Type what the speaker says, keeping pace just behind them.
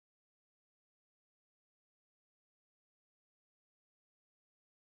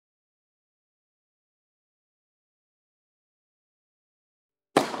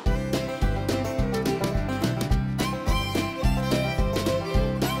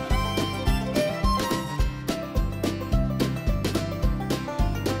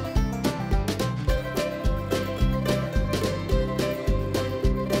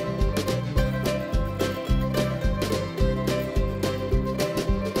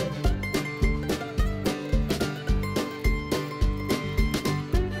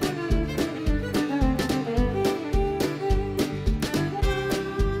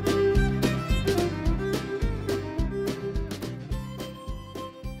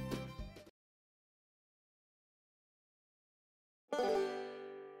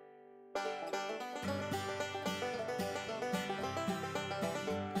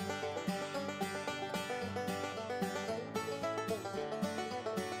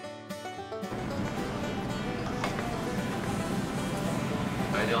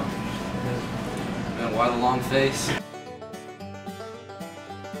How you doing? Man, why the long face?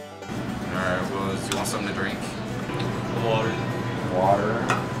 Alright, well, do you want something to drink? Water. Water.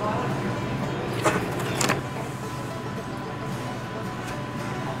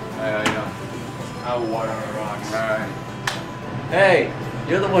 Hey, how you doing? I have water on the rocks. Alright. Hey,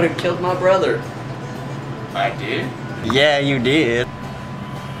 you're the one who killed my brother. I did? Yeah, you did.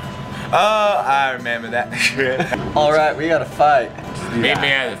 Oh, I remember that shit. Alright, we gotta fight. Meet me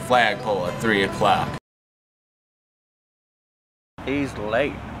at the flagpole at 3 o'clock. He's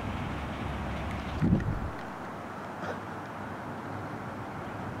late.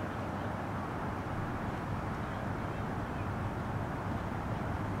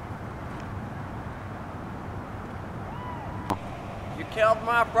 You killed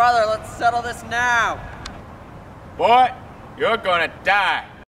my brother. Let's settle this now. Boy, you're gonna die.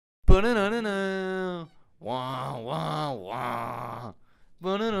 Ba-na-na-na-na. Wah, wah, wah.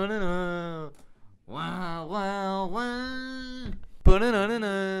 Ba-na-na-na-na. Wah, wah, wah.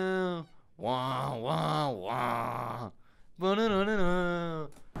 Ba-na-na-na-na. Wah, wah, wah. Ba-na-na-na-na.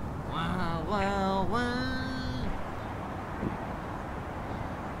 Wah, wah, wah.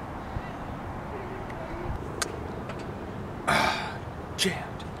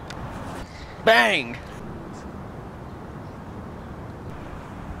 Jammed. Bang!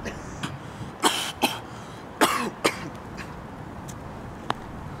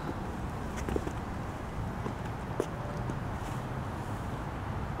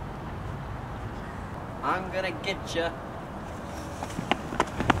 I'm gonna get ya.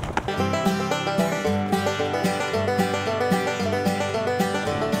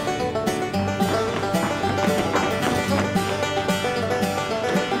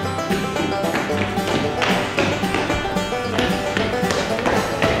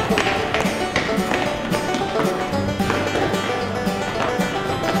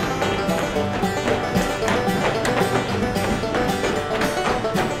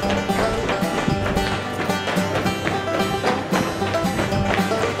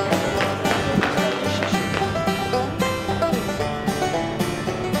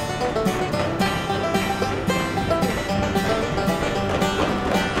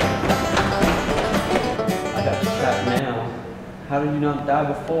 How did you not die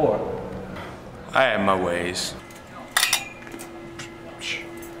before? I had my ways.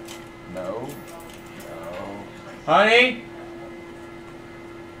 No. Honey?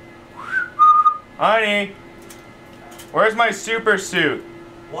 Honey? Where's my super suit?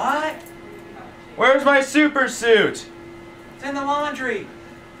 What? Where's my super suit? It's in the laundry.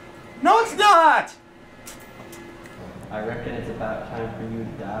 No, it's not! I reckon it's about time for you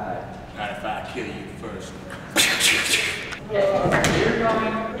to die. Not if I kill you first.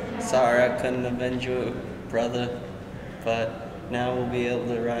 Sorry I couldn't avenge your brother, but now we'll be able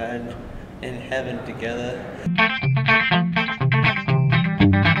to ride in heaven together.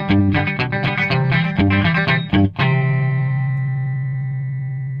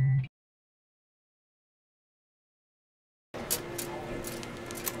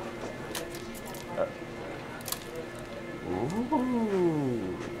 Ooh.